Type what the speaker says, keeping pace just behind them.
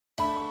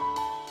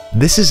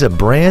This is a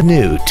brand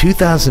new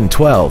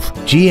 2012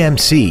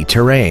 GMC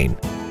Terrain.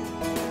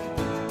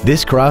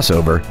 This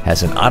crossover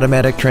has an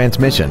automatic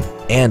transmission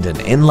and an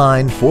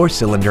inline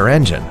 4-cylinder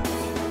engine.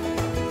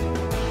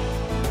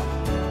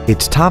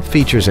 Its top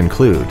features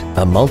include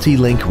a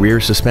multi-link rear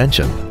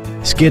suspension,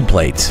 skid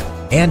plates,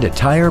 and a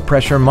tire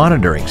pressure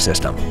monitoring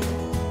system.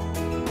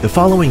 The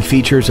following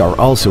features are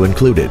also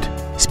included: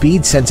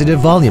 speed-sensitive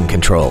volume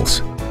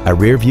controls, a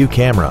rear-view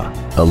camera,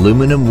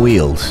 aluminum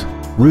wheels,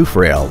 roof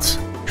rails,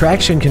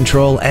 traction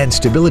control and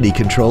stability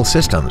control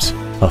systems,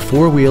 a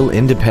 4-wheel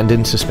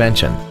independent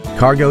suspension,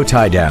 cargo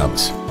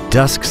tie-downs,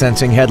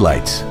 dusk-sensing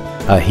headlights,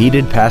 a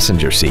heated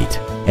passenger seat,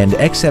 and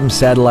XM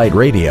satellite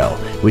radio,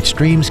 which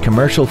streams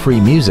commercial-free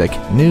music,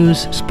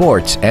 news,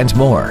 sports, and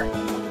more.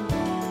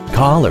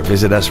 Call or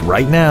visit us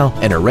right now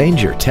and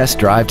arrange your test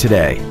drive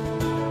today.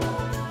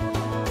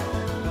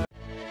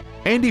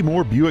 Andy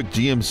Mohr Buick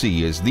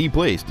GMC is the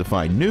place to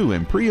find new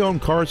and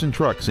pre-owned cars and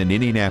trucks in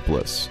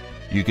Indianapolis.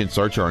 You can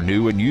search our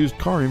new and used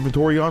car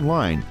inventory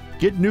online,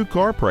 get new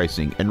car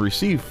pricing, and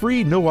receive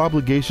free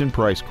no-obligation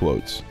price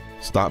quotes.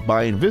 Stop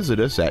by and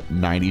visit us at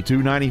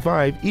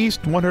 9295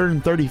 East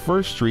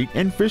 131st Street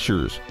in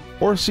Fishers,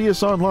 or see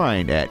us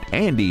online at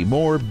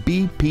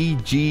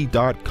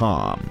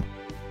andymohrbpg.com.